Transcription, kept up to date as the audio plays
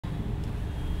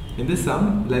In this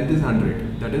sum, length is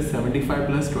 100, that is 75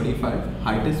 plus 25,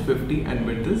 height is 50 and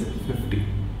width is 50.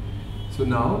 So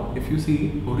now if you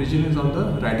see, origin is on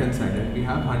the right hand side and we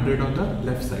have 100 on the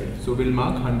left side. So we'll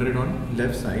mark 100 on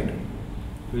left side.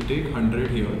 We'll take 100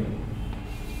 here,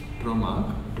 draw mark.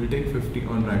 We'll take 50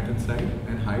 on right hand side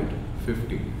and height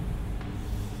 50.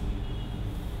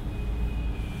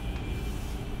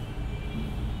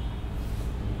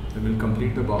 Then we'll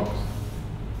complete the box.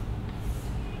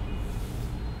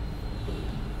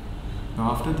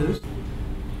 Now after this,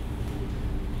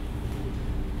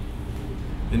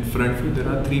 in front view there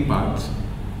are 3 parts.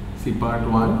 See part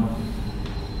 1,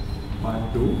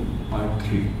 part 2, part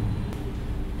 3.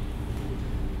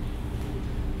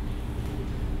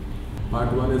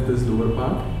 Part 1 is this lower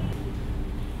part,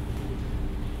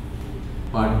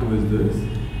 part 2 is this,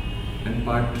 and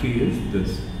part 3 is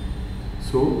this.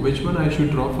 So which one I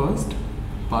should draw first?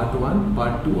 Part 1,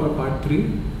 part 2 or part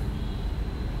 3?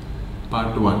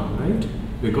 Part 1, right?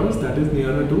 Because that is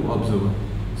nearer to observer.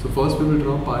 So first we will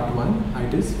draw part 1,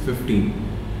 height is 15.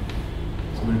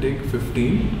 So we'll take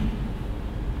 15.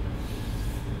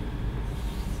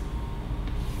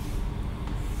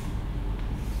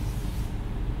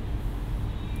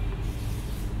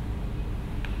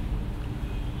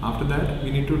 After that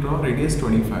we need to draw radius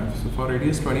 25. So for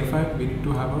radius 25 we need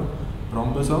to have a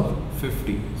rhombus of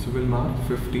 50. So we'll mark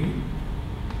 50,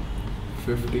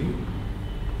 50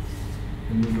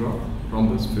 and we'll draw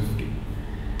rhombus 50.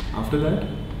 After that,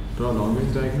 draw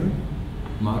longest diagonal,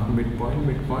 mark midpoint,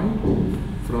 midpoint.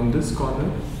 From this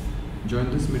corner, join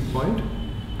this midpoint.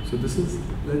 So this is,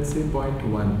 let's say, point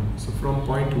 1. So from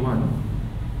point 1,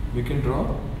 we can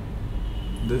draw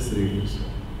this radius.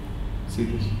 See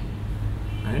this.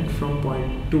 And from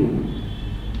point 2,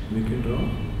 we can draw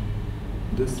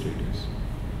this radius.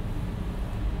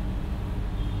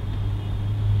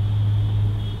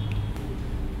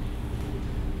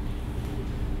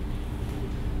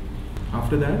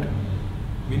 After that,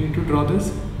 we need to draw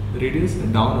this radius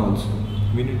down also.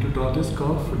 We need to draw this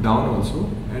curve down also.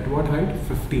 At what height?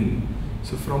 15.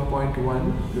 So from point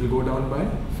 1, we'll go down by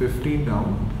 15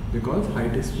 down because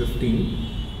height is 15.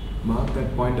 Mark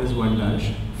that point as 1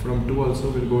 dash. From 2 also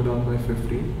we'll go down by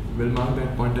 15. We'll mark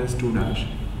that point as 2 dash.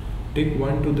 Take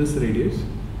 1 to this radius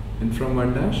and from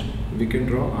 1 dash we can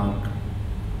draw arc.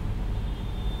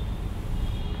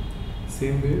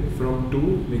 Same way from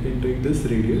 2 we can take this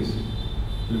radius.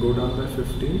 We'll go down by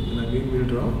 15 and again we'll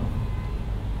draw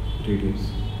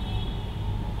radius.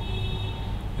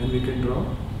 And we can draw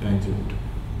tangent.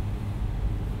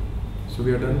 So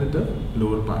we are done with the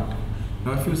lower part.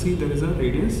 Now if you see there is a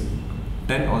radius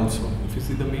 10 also. If you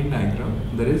see the main diagram,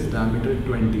 there is diameter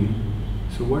 20.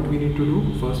 So what we need to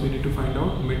do? First we need to find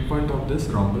out midpoint of this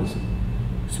rhombus.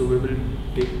 So we will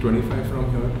take 25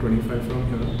 from here, 25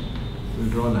 from here. We'll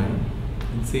draw a line.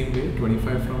 In same way,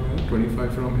 25 from here,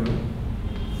 25 from here.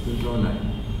 We'll draw a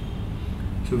line.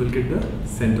 So we'll get the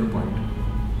center point.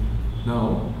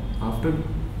 Now after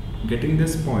getting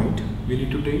this point, we need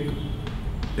to take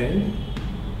 10,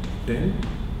 10,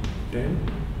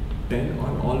 10, 10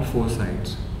 on all 4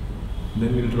 sides.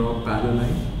 Then we'll draw a parallel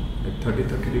line at 30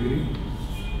 degree.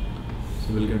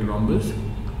 So we'll get rhombus.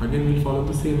 Again we'll follow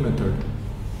the same method.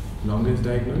 Longest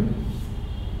diagonal.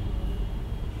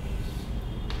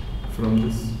 From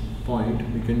this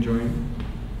point we can join.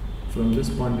 From this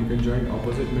point we can join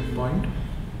opposite midpoint.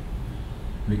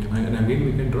 And again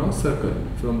we can draw a circle.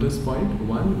 From this point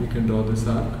 1 we can draw this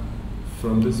arc.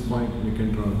 From this point we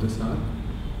can draw this arc.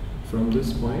 From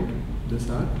this point this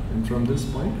arc, and from this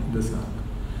point this arc.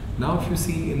 Now if you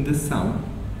see in this sum,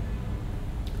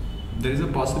 there is a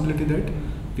possibility that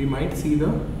we might see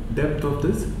the depth of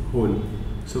this hole.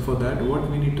 So for that what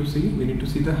we need to see? We need to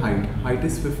see the height. Height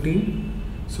is 15.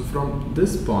 So from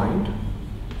this point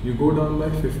you go down by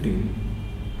 15.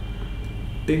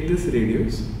 Take this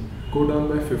radius, go down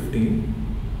by 15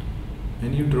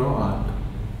 and you draw arc.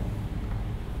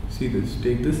 See this,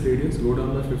 take this radius, go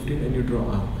down by 15 and you draw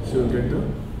arc. So you'll get the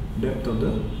depth of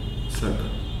the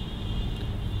circle.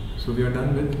 So we are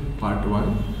done with part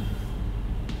 1.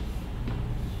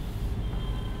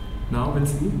 Now we'll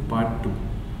see part 2.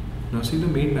 Now see the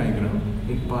main diagram.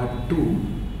 In part 2,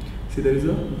 see there is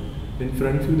a, in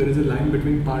front view there is a line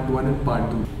between part 1 and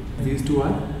part 2. These two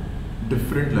are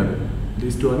different level.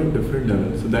 These two are in different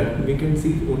level. So that we can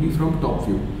see only from top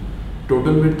view.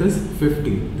 Total width is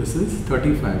 50. This is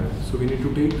 35. So we need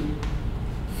to take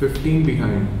 15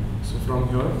 behind. So from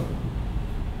here,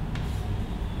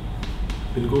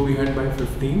 we'll go behind by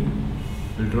 15,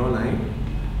 we'll draw a line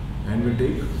and we'll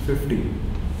take 50.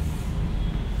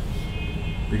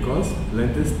 Because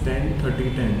length is 10,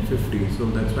 30, 10, 50. So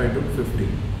that's why I took 50.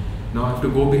 Now I have to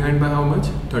go behind by how much?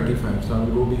 35. So I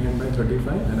will go behind by 35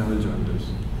 and I will join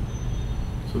this.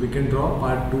 So we can draw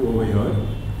part 2 over here.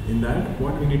 In that,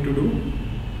 what we need to do?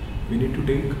 We need to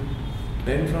take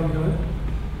 10 from here,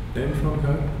 10 from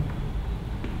here.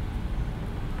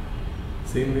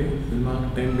 Same way, we'll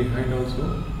mark 10 behind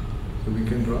also. So we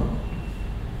can draw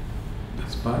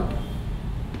this part,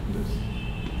 this.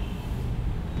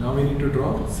 Now we need to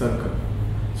draw circle.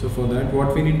 So for that,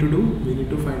 what we need to do? We need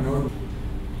to find out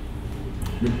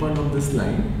midpoint of this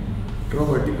line, draw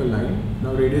vertical line.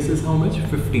 Now radius is how much?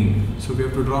 15. So we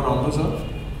have to draw rhombus of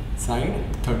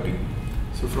side 30.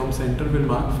 So from center we'll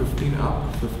mark 15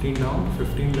 up, 15 down,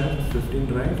 15 left,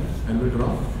 15 right, and we'll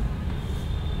draw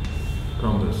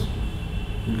rhombus.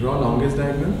 We'll draw longest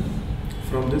diagonal.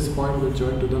 From this point we'll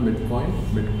join to the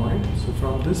midpoint. So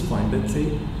from this point, let's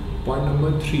say point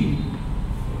number 3,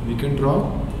 we can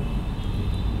draw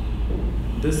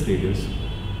this radius.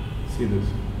 See this.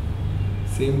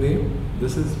 Same way,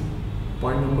 this is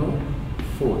point number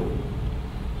 4.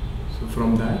 So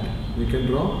from that we can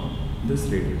draw this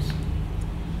radius.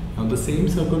 Now the same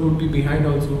circle would be behind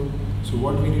also. So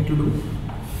what we need to do?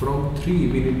 From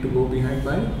 3 we need to go behind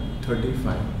by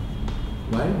 35.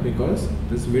 Why? Because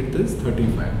this width is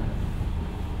 35.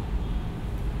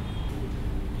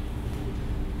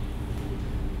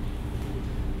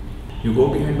 You go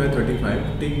behind by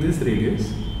 35, take this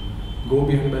radius, go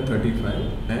behind by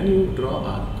 35 and you draw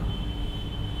arc.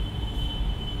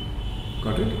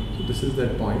 Got it? So this is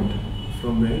that point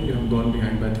from where you have gone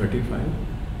behind by 35.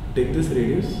 Take this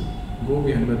radius, go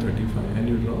behind by 35 and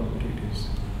you draw radius.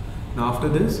 Now after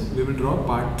this, we will draw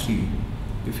part 3.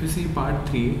 If you see part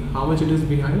 3, how much it is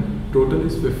behind? Total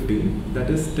is 15, that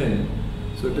is 10.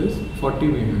 So it is 40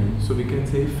 behind. So we can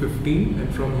say 15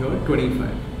 and from here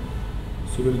 25.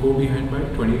 So we'll go behind by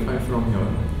 25 from here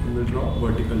and we'll draw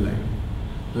vertical line.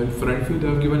 Now in front view they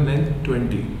have given length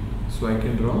 20. So I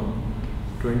can draw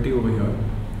 20 over here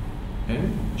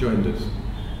and join this.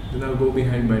 Then I'll go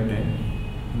behind by 10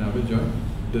 and I will join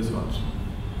this also.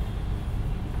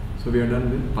 So we are done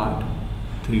with part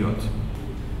 3 also.